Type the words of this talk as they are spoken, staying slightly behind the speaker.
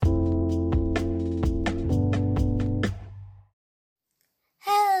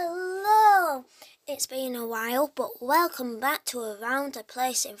it's been a while, but welcome back to Around the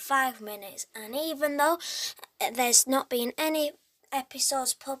Place in 5 minutes. And even though there's not been any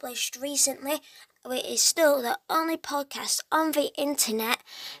episodes published recently, it is still the only podcast on the internet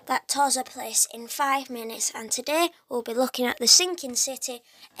that tours a place in 5 minutes. And today we'll be looking at the sinking city,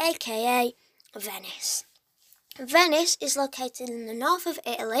 aka Venice. Venice is located in the north of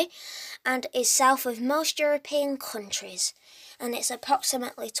Italy and is south of most European countries. And it's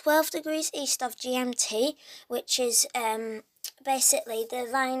approximately 12 degrees east of GMT, which is basically the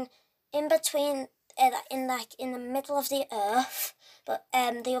line in between, in the middle of the Earth, but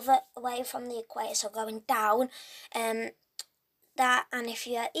the other way from the equator, so going down. And if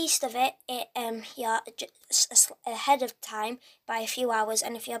you're east of it, you're just ahead of time by a few hours,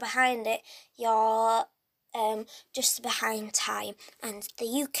 and if you're behind it, you're just behind time. And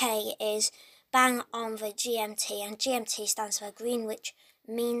the UK is bang on the GMT, and GMT stands for Greenwich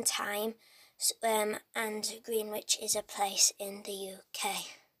Mean Time, and Greenwich is a place in the UK.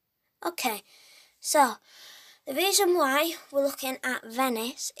 Okay, so the reason why we're looking at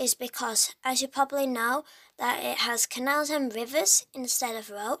Venice is because, as you probably know, that it has canals and rivers instead of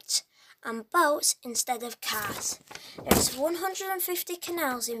roads, and boats instead of cars. There's 150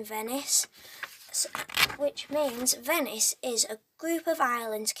 canals in Venice, which means Venice is a group of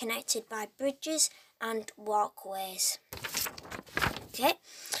islands connected by bridges and walkways. Okay,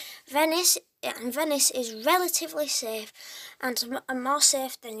 Venice is relatively safe and more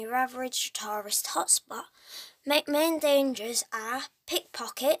safe than your average tourist hotspot. Main dangers are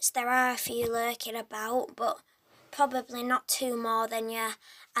pickpockets. There are a few lurking about, but probably not too more than your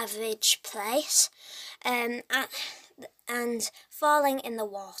average place, and falling in the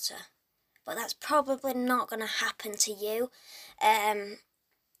water. But that's probably not going to happen to you.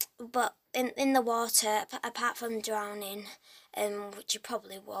 But in the water, apart from drowning, which you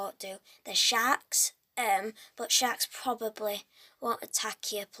probably won't do, there's sharks. But sharks probably won't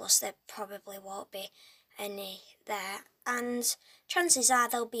attack you, plus there probably won't be any there. And chances are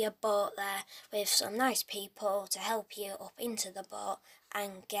there'll be a boat there with some nice people to help you up into the boat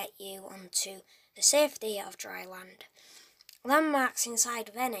and get you onto the safety of dry land. Landmarks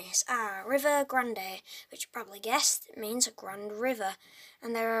inside Venice are River Grande, which you probably guessed means a grand river,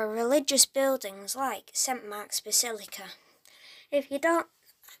 and there are religious buildings like St. Mark's Basilica. If you have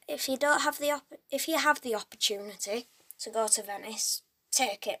the opportunity to go to Venice,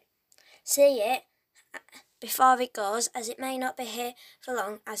 take it. See it before it goes, as it may not be here for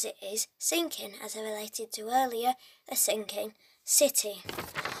long, as it is sinking, as I related to earlier, the sinking city.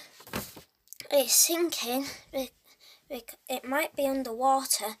 It's sinking. It might be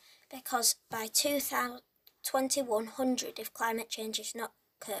underwater because by 2100, if climate change is not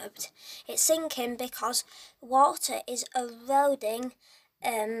curbed, it's sinking because water is eroding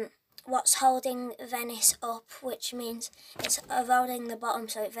what's holding Venice up, which means it's eroding the bottom,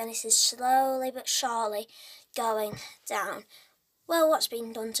 so Venice is slowly but surely going down. Well, what's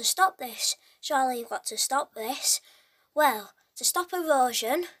been done to stop this? Surely you've got to stop this. Well, to stop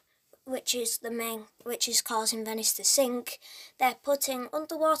erosion, which is causing Venice to sink, they're putting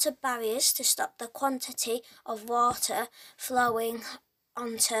underwater barriers to stop the quantity of water flowing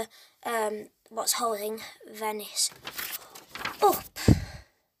onto what's holding Venice up.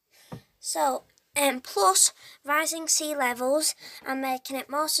 So, plus rising sea levels are making it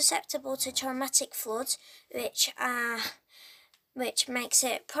more susceptible to traumatic floods, which makes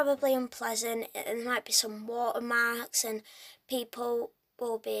it probably unpleasant. There might be some watermarks, and people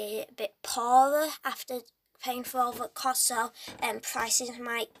will be a bit poorer after paying for all the costs, so prices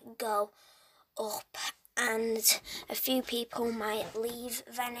might go up, and a few people might leave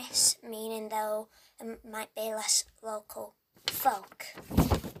Venice, meaning there might be less local folk.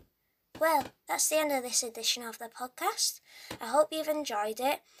 Well, that's the end of this edition of the podcast. I hope you've enjoyed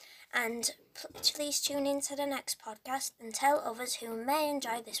it, and please tune in to the next podcast and tell others who may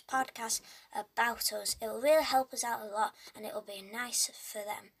enjoy this podcast about us. It will really help us out a lot, and it will be nice for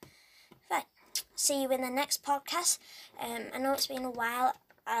them. Right, see you in the next podcast. I know it's been a while.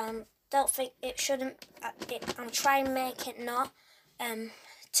 Don't think it shouldn't. I'm trying to make it not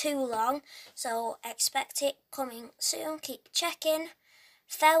too long, so expect it coming soon. Keep checking.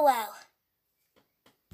 Farewell.